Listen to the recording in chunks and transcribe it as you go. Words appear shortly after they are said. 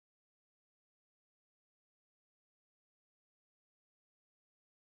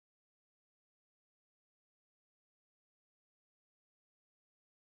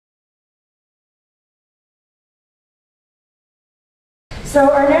So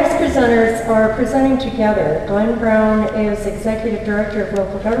our next presenters are presenting together. Glen Brown is Executive Director of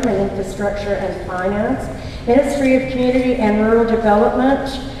Local Government Infrastructure and Finance, Ministry of Community and Rural Development,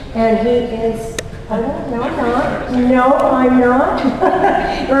 and he is, no, I'm not.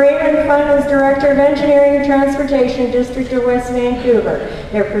 Raymond Fun is Director of Engineering and Transportation, District of West Vancouver.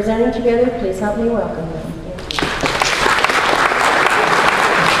 They're presenting together. Please help me welcome them.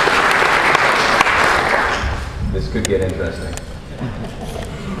 This could get interesting.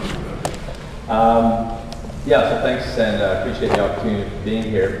 Yeah, so thanks, and appreciate the opportunity of being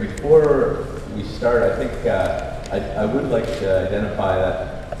here. Before we start, I think I would like to identify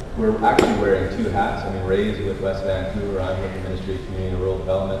that we're actually wearing two hats. I mean, Ray's with West Vancouver, I'm with the Ministry of Community and Rural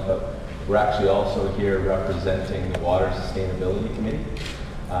Development, but we're actually also here representing the Water Sustainability Committee.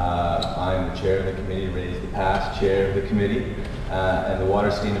 I'm the chair of the committee, Ray's the past chair of the committee, and the Water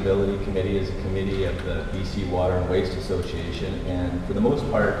Sustainability Committee is a committee of the BC Water and Waste Association, and for the most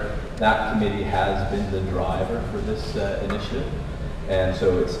part, that committee has been the driver for this initiative. And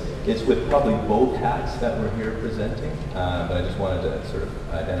so it's with probably both hats that we're here presenting, but I just wanted to sort of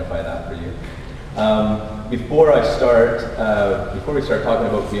identify that for you. Before we start talking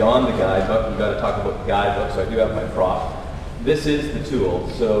about beyond the guidebook, we've got to talk about the guidebook, so I do have my prop. This is the tool.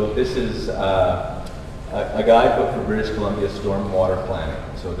 So this is a guidebook for British Columbia stormwater planning.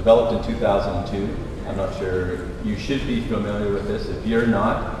 So developed in 2002. I'm not sure, you should be familiar with this. If you're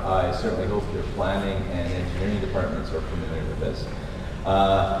not, I certainly hope your planning and engineering departments are familiar with this.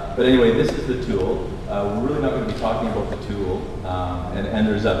 But anyway, this is the tool. We're really not going to be talking about the tool, and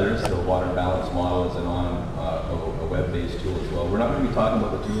there's others. The water balance model is a web-based tool as well. We're not going to be talking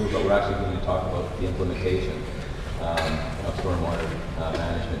about the tool, but we're actually going to talk about the implementation of stormwater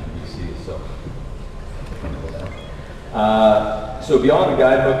management in BC. So beyond the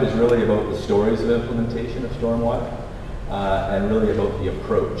guidebook is really about the stories of implementation of stormwater, and really about the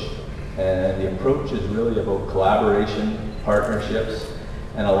approach. And the approach is really about collaboration, partnerships,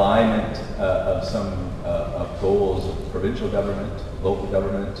 and alignment of some of goals of provincial government, local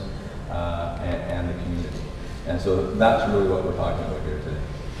government, and the community. And so that's really what we're talking about here today.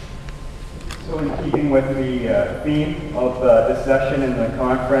 So in keeping with the theme of this session and the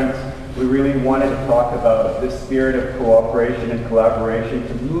conference, we really wanted to talk about this spirit of cooperation and collaboration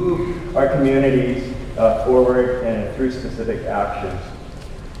to move our communities forward and through specific actions.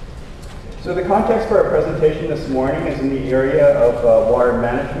 So the context for our presentation this morning is in the area of water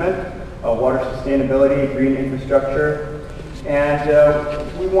management, water sustainability, green infrastructure, and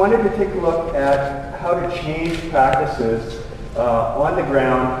we wanted to take a look at how to change practices on the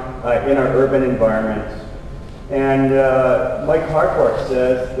ground in our urban environments. And Mike Harcourt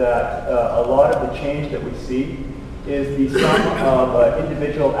says that a lot of the change that we see is the sum of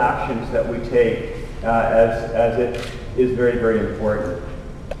individual actions that we take, as it is very, very important.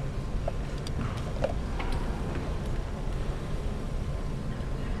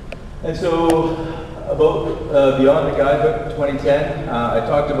 And so, about Beyond the Guidebook 2010, I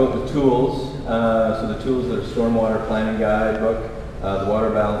talked about the tools. So the tools that are Stormwater Planning Guidebook, the Water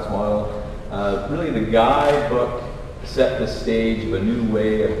Balance Model. Really the guidebook set the stage of a new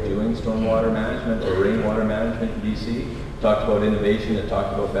way of doing stormwater management or rainwater management in BC. Talked about innovation, it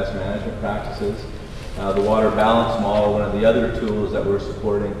talked about best management practices. The Water Balance Model, one of the other tools that we're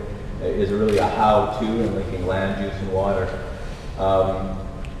supporting, is really a how-to in linking land use and water.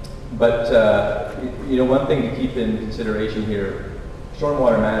 You know, one thing to keep in consideration here,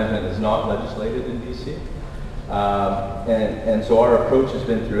 stormwater management is not legislated in BC. And so our approach has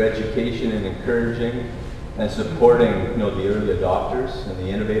been through education and encouraging and supporting, you know, the early adopters and the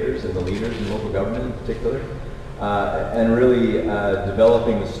innovators and the leaders in local government in particular, and really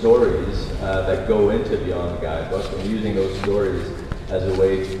developing the stories that go into Beyond the Guidebook and using those stories as a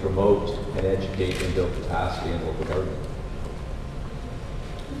way to promote and educate and build capacity in local government.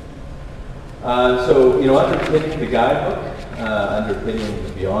 So, you know, underpinning the guidebook,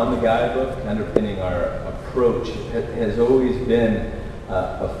 underpinning Beyond the Guidebook, underpinning our approach has always been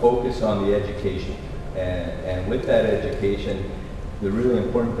a focus on the education. And with that education, the really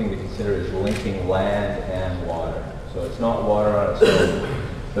important thing to consider is linking land and water. So it's not water on its own,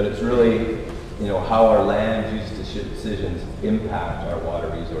 but it's really, you know, how our land use decisions impact our water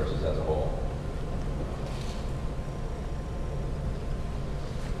resources as a whole.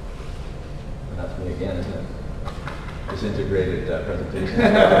 And that's me again, isn't it? This integrated presentation.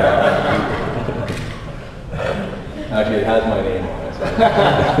 Actually, it has my name on it.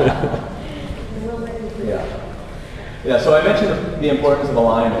 Yeah. So I mentioned the importance of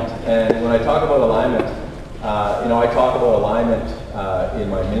alignment, and when I talk about alignment, I talk about alignment in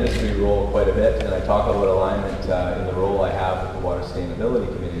my ministry role quite a bit, and I talk about alignment in the role I have with the Water Sustainability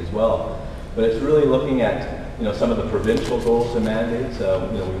Committee as well. But it's really looking at some of the provincial goals and mandates.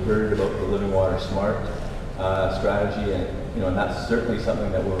 We've heard about the Living Water Smart strategy, and that's certainly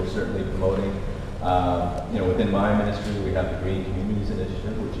something that we're certainly promoting. Within my ministry, we have the Green Communities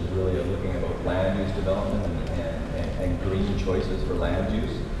Initiative, which is really looking about land use development and green choices for land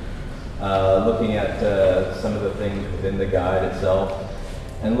use. Looking at some of the things within the guide itself,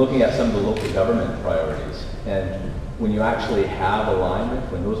 and looking at some of the local government priorities. And when you actually have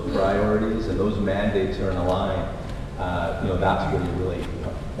alignment, when those priorities and those mandates are in line, that's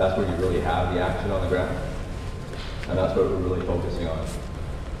where you really have the action on the ground, and that's what we're really focusing on.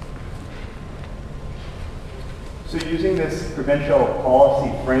 So using this provincial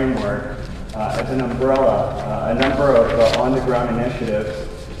policy framework as an umbrella, a number of on-the-ground initiatives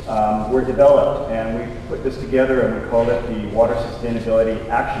were developed, and we put this together and we called it the Water Sustainability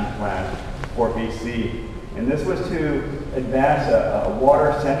Action Plan for BC. And this was to advance a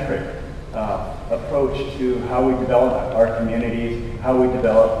water-centric approach to how we develop our communities, how we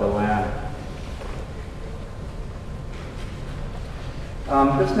develop the land.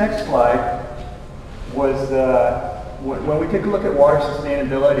 This next slide was, when we take a look at water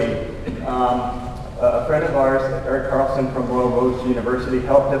sustainability, a friend of ours, Eric Carlson from Royal Roads University,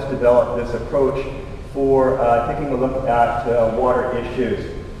 helped us develop this approach for taking a look at water issues.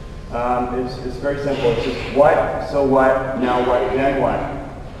 It's very simple. It's just what, so what, now what, then what.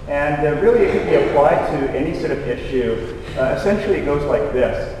 And really it can be applied to any sort of issue. Essentially it goes like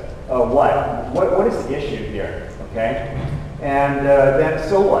this. What is the issue here? Okay? And then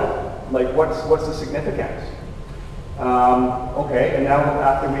so what? Like what's the significance? Okay, and now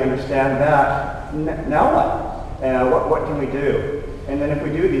after we understand that, now what? What can we do? And then if we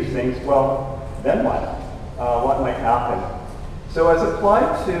do these things, well, then what? What might happen? So as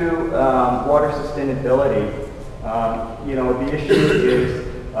applied to water sustainability, the issue is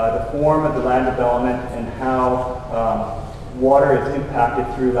the form of the land development and how water is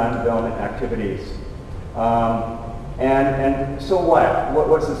impacted through land development activities. And so what?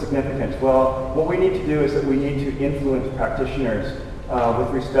 What's the significance? Well, what we need to do is that we need to influence practitioners with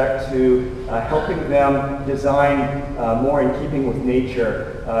respect to helping them design more in keeping with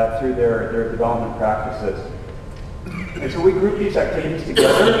nature through their development practices. And so we grouped these activities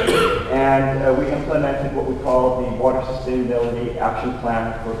together, and we implemented what we call the Water Sustainability Action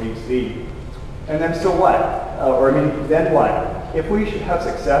Plan for BC. And then so what? Then what? If we should have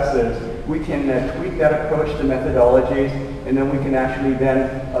successes, we can tweak that approach to methodologies, and then we can actually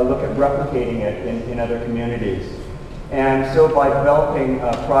then look at replicating it in other communities. And so by developing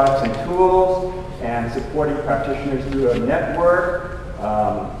products and tools and supporting practitioners through a network,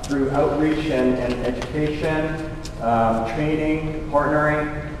 through outreach and education, training,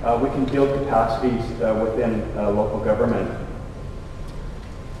 partnering, we can build capacities within local government.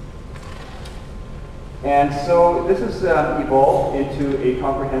 And so this has evolved into a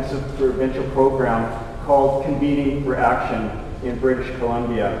comprehensive provincial program called Convening for Action in British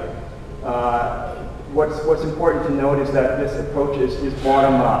Columbia. What's important to note is that this approach is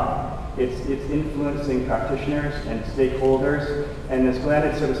bottom up. It's influencing practitioners and stakeholders. And as Glenn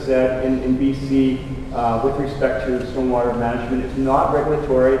had sort of said, in BC, with respect to stormwater management, it's not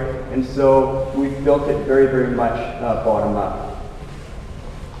regulatory, and so we've built it very, very much bottom up.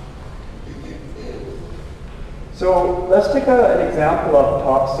 So let's take an example of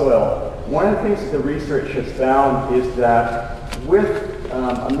topsoil. One of the things that the research has found is that with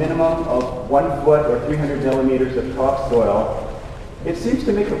a minimum of 1 foot or 300 millimeters of topsoil, it seems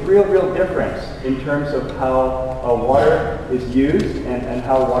to make a real difference in terms of how water is used and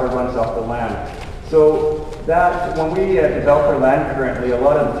how water runs off the land. So that when we develop our land currently, a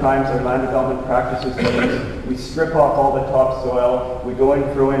lot of the times our land development practices means we strip off all the topsoil, we go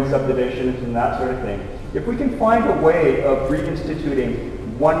and throw in subdivisions and that sort of thing. If we can find a way of reinstituting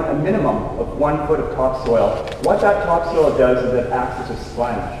a minimum of 1 foot of topsoil, what that topsoil does is it acts as a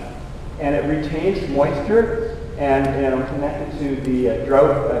sponge. And it retains moisture, and connected to the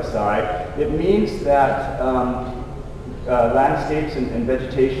drought side, it means that landscapes and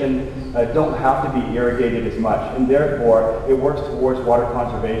vegetation don't have to be irrigated as much, and therefore it works towards water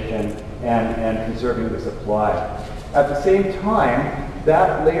conservation and conserving the supply. At the same time,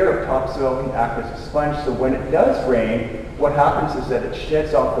 that layer of topsoil can act as a sponge, so when it does rain, what happens is that it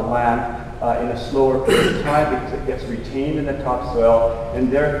sheds off the land in a slower period of time because it gets retained in the topsoil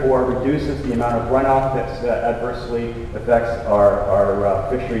and therefore reduces the amount of runoff that adversely affects our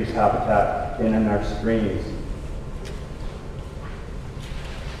fisheries habitat in our streams.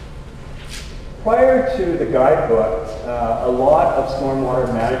 Prior to the guidebook, a lot of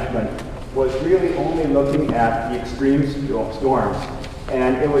stormwater management was really only looking at the extreme storms.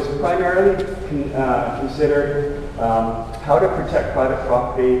 And it was primarily considered how to protect private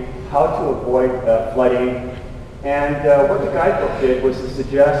property, how to avoid flooding. And what the guidebook did was to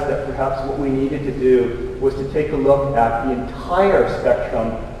suggest that perhaps what we needed to do was to take a look at the entire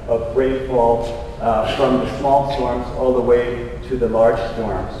spectrum of rainfall from the small storms all the way to the large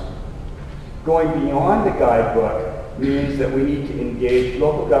storms. Going beyond the guidebook means that we need to engage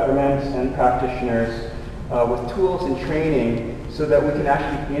local governments and practitioners with tools and training so that we can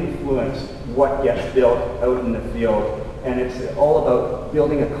actually influence what gets built out in the field. And it's all about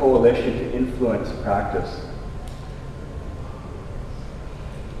building a coalition to influence practice.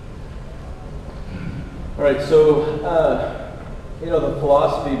 All right, so the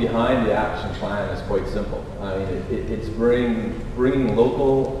philosophy behind the action plan is quite simple. I mean, it's bringing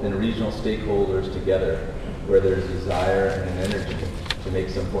local and regional stakeholders together where there's desire and an energy to make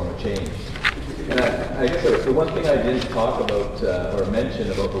some form of change. And I guess the one thing I didn't talk about or mention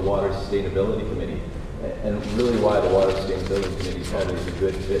about the Water Sustainability Committee, and really why the Water Sustainability Committee probably is a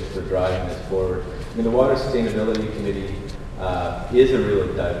good fit for driving this forward. I mean, the Water Sustainability Committee is a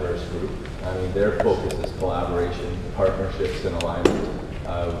really diverse group. I mean, their focus is collaboration, partnerships, and alignment.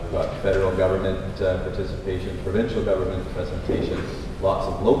 We've got federal government participation, provincial government participation, lots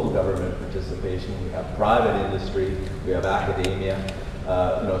of local government participation. We have private industry, we have academia.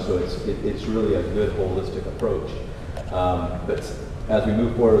 So it's really a good holistic approach. But as we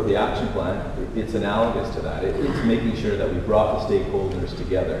move forward with the action plan, it's analogous to that. It's making sure that we brought the stakeholders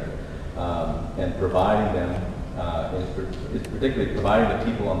together and providing them. It's particularly providing the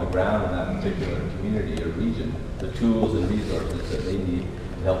people on the ground in that particular community or region the tools and resources that they need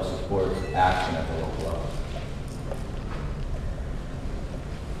to help support action at the local level.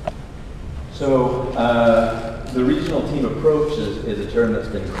 So the regional team approach is a term that's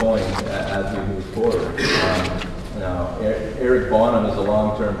been coined as we move forward. Now, Eric Bonham is a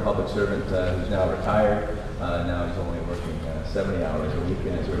long-term public servant who's now retired. Now he's only working 70 hours a week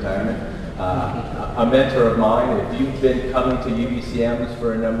in his retirement. A mentor of mine, if you've been coming to UBCMs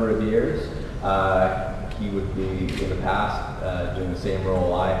for a number of years, he would be in the past doing the same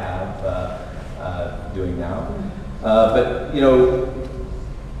role I have doing now. But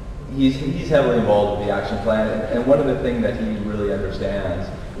he's heavily involved with the action plan, and one of the things that he really understands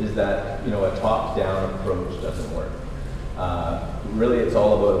is that a top-down approach doesn't work. Really, it's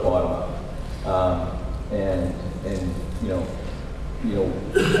all about a bottom-up,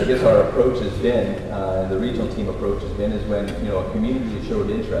 I guess our approach has been, the regional team approach has been, is when a community showed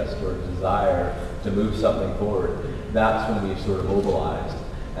interest or desire to move something forward. That's when we've sort of mobilized,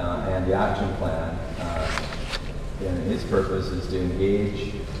 and the action plan, and its purpose is to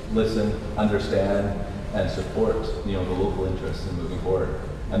engage, listen, understand, and support the local interests in moving forward.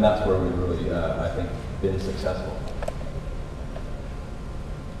 And that's where we've really, I think, been successful.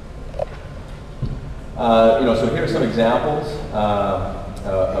 So here are some examples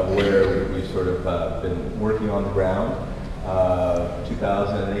of where we've sort of been working on the ground.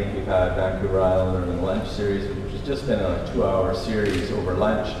 2008, we've had Vancouver Island Urban Lunch Series, which has just been a 2-hour series over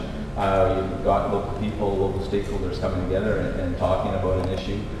lunch. You've got local people, local stakeholders coming together and talking about an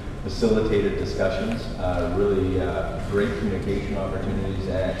issue, facilitated discussions, really great communication opportunities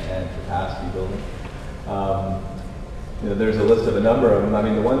and capacity building. There's a list of a number of them. I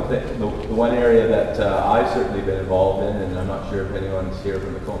mean, the one area that I've certainly been involved in, and I'm not sure if anyone's here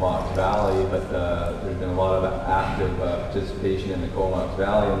from the Comox Valley, but there's been a lot of active participation in the Comox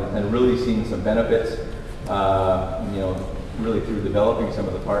Valley, and really seen some benefits. Really through developing some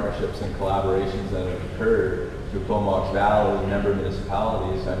of the partnerships and collaborations that have occurred through Comox Valley, member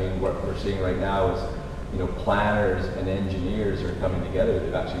municipalities. I mean, what we're seeing right now is, planners and engineers are coming together.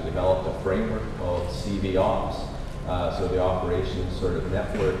 They've actually developed a framework called CV Ops. So the operations sort of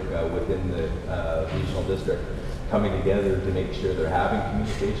network within the regional district coming together to make sure they're having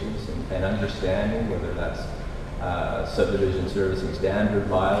communications and understanding, whether that's subdivision servicing standard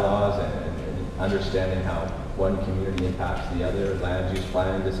bylaws and understanding how one community impacts the other, land use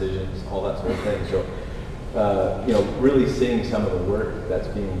planning decisions, all that sort of thing. So, really seeing some of the work that's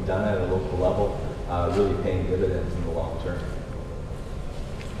being done at a local level really paying dividends in the long term.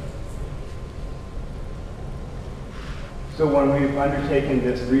 So when we've undertaken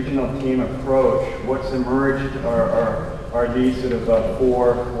this regional team approach, what's emerged are these sort of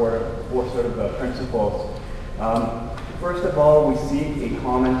four sort of principles. First of all, we seek a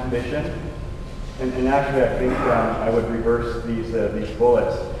common vision, and actually I think I would reverse these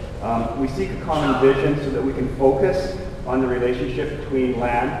bullets. We seek a common vision so that we can focus on the relationship between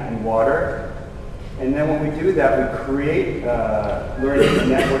land and water, And then when we do that, we create learning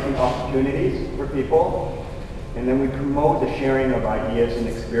and networking opportunities for people. And then we promote the sharing of ideas and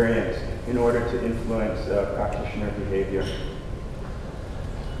experience in order to influence practitioner behavior.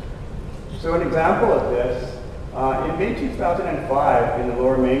 So an example of this, in May 2005 in the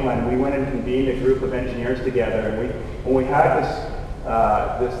Lower Mainland, we went and convened a group of engineers together. And when we had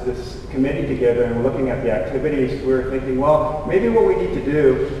this committee together and looking at the activities, we were thinking, well, maybe what we need to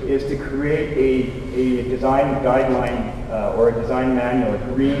do is to create a design guideline or a design manual, a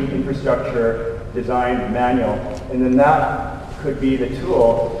green infrastructure design manual, and then that could be the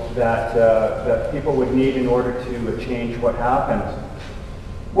tool that people would need in order to change what happens.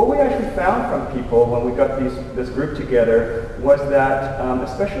 What we actually found from people when we got this group together was that,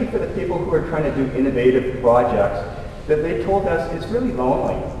 especially for the people who are trying to do innovative projects, that they told us it's really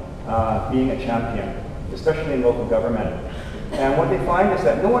lonely being a champion, especially in local government. And what they find is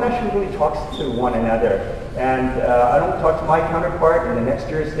that no one actually really talks to one another. And I don't talk to my counterpart in the next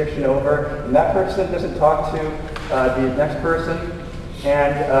jurisdiction over, and that person doesn't talk to the next person.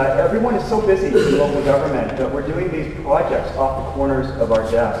 And everyone is so busy in local government that we're doing these projects off the corners of our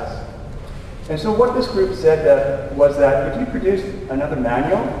desks. And so what this group said was that if you produced another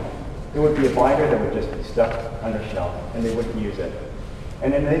manual, it would be a binder that would just be stuck on a shelf, and they wouldn't use it.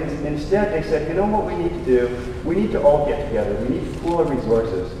 And then instead they said, you know what we need to do? We need to all get together. We need to pool our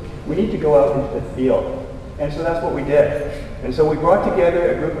resources. We need to go out into the field. And so that's what we did. And so we brought together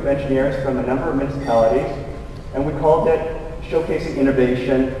a group of engineers from a number of municipalities, and we called it Showcasing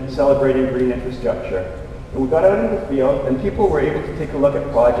Innovation, Celebrating Green Infrastructure. And we got out into the field, and people were able to take a look at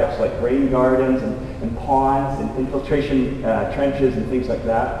projects like rain gardens and ponds and infiltration trenches and things like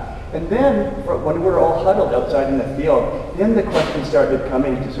that. And then, when we were all huddled outside in the field, then the questions started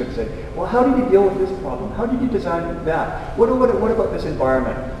coming to sort of say, well, how did you deal with this problem? How did you design that? What about this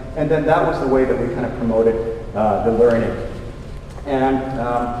environment? And then that was the way that we kind of promoted the learning. And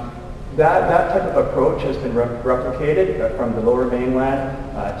that type of approach has been replicated from the Lower Mainland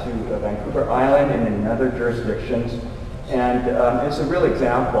to Vancouver Island and in other jurisdictions. And it's a real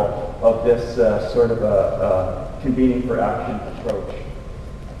example of this sort of a convening for action approach.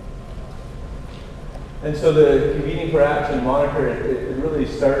 And so the Convening for Action moniker, it really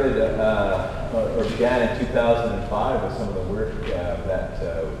started or began in 2005 with some of the work that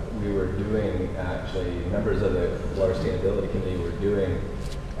we were doing, actually, members of the Water Sustainability Committee were doing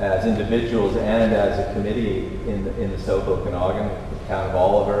as individuals and as a committee in the South Okanagan, with the town of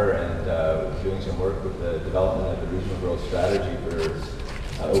Oliver, and doing some work with the development of the regional growth strategy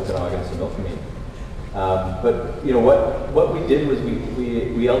for Okanagan and Similkameen. But you know what we did was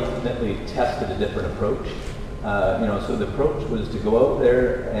we ultimately tested a different approach. So the approach was to go out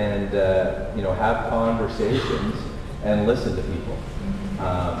there and have conversations and listen to people.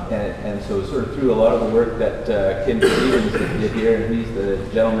 And so sort of through a lot of the work that Kim Stevens did here, and he's the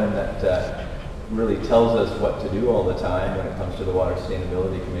gentleman that really tells us what to do all the time when it comes to the Water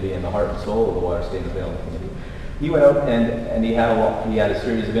Sustainability Committee and the heart and soul of the Water Sustainability Committee. He went out and he had a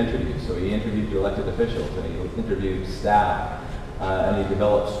series of interviews. So he interviewed elected officials and he interviewed staff and he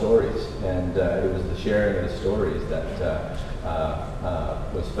developed stories. And it was the sharing of the stories that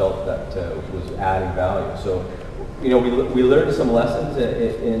was felt that was adding value. So we learned some lessons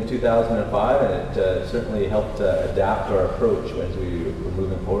in 2005, and it certainly helped adapt our approach as we were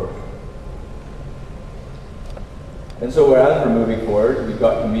moving forward. And so as we're moving forward, we've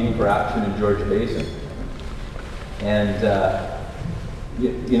got Convening for Action in George Basin. And,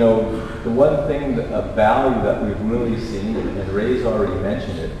 the one thing, of value that we've really seen, and Ray's already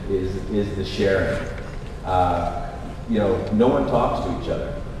mentioned it, is the sharing. No one talks to each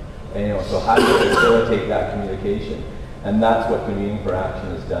other. And, so how do you facilitate that communication? And that's what Convening for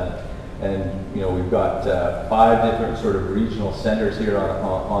Action has done. And, we've got 5 different sort of regional centers here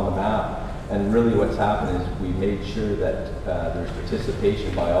on the map. And really what's happened is we made sure that there's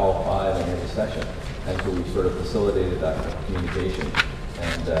participation by all 5 in every session. And so we sort of facilitated that communication,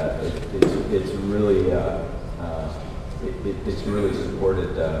 and it's really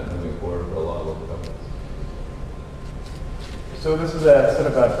supported moving forward for a lot of local governments. So this is a sort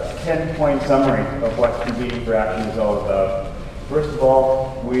of a 10-point summary of what Convening for Action is all about. First of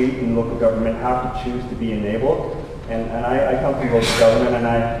all, we in local government have to choose to be enabled. And I come from local government, and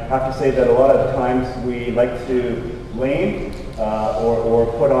I have to say that a lot of the times we like to blame or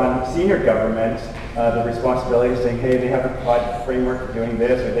put on senior governments the responsibility of saying, hey, they have a project framework for doing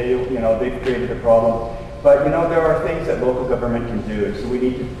this, or they've created a problem. But there are things that local government can do, so we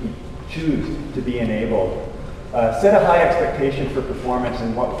need to choose to be enabled. Set a high expectation for performance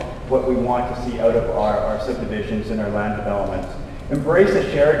and what we want to see out of our subdivisions and our land developments. embrace a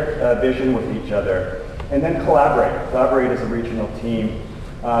shared vision with each other, and then collaborate as a regional team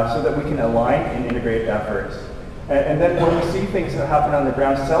so that we can align and integrate efforts. And then when we see things that happen on the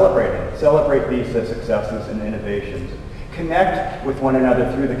ground, celebrate these successes and innovations. Connect with one another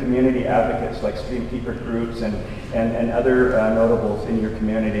through the community advocates like streamkeeper groups and other notables in your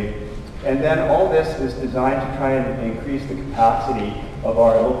community. And then all this is designed to try and increase the capacity of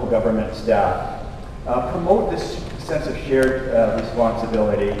our local government staff. Promote this sense of shared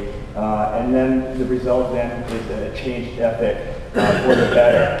responsibility, and then the result then is a changed ethic for the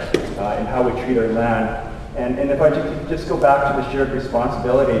better in how we treat our land. And if I just go back to the shared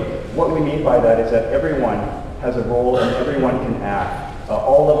responsibility, what we mean by that is that everyone has a role and everyone can act.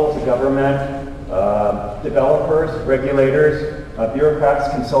 All levels of government, developers, regulators, bureaucrats,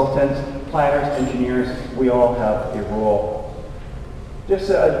 consultants, planners, engineers, we all have a role. Just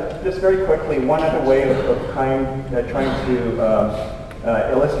very quickly, one other way of trying to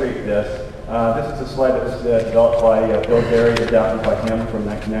illustrate this. This is a slide that was developed by Bill Derry, adapted by him from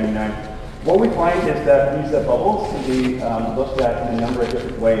 1999. What we find is that these bubbles can be looked at in a number of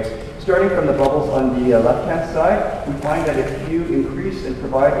different ways. Starting from the bubbles on the left-hand side, we find that if you increase and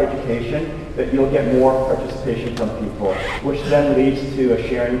provide education, that you'll get more participation from people, which then leads to a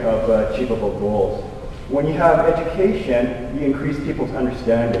sharing of achievable goals. When you have education, you increase people's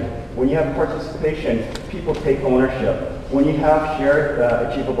understanding. When you have participation, people take ownership. When you have shared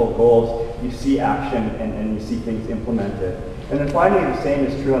achievable goals, you see action and you see things implemented. And then finally, the same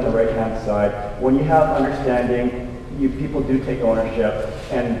is true on the right-hand side. When you have understanding, people do take ownership,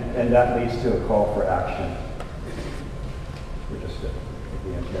 and that leads to a call for action. We're just at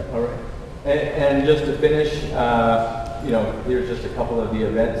the end here. All right. And just to finish, here's just a couple of the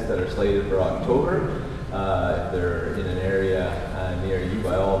events that are slated for October. If they're in an area near you,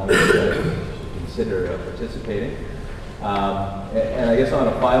 by all means, you should consider participating. And I guess on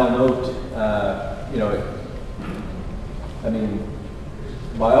a final note,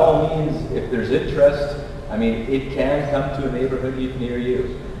 by all means, if there's interest, it can come to a neighborhood near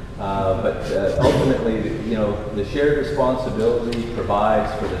you. But ultimately, the shared responsibility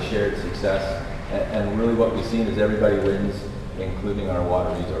provides for the shared success. And really what we've seen is everybody wins, including our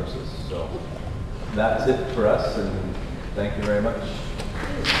water resources. So that's it for us, and thank you very much.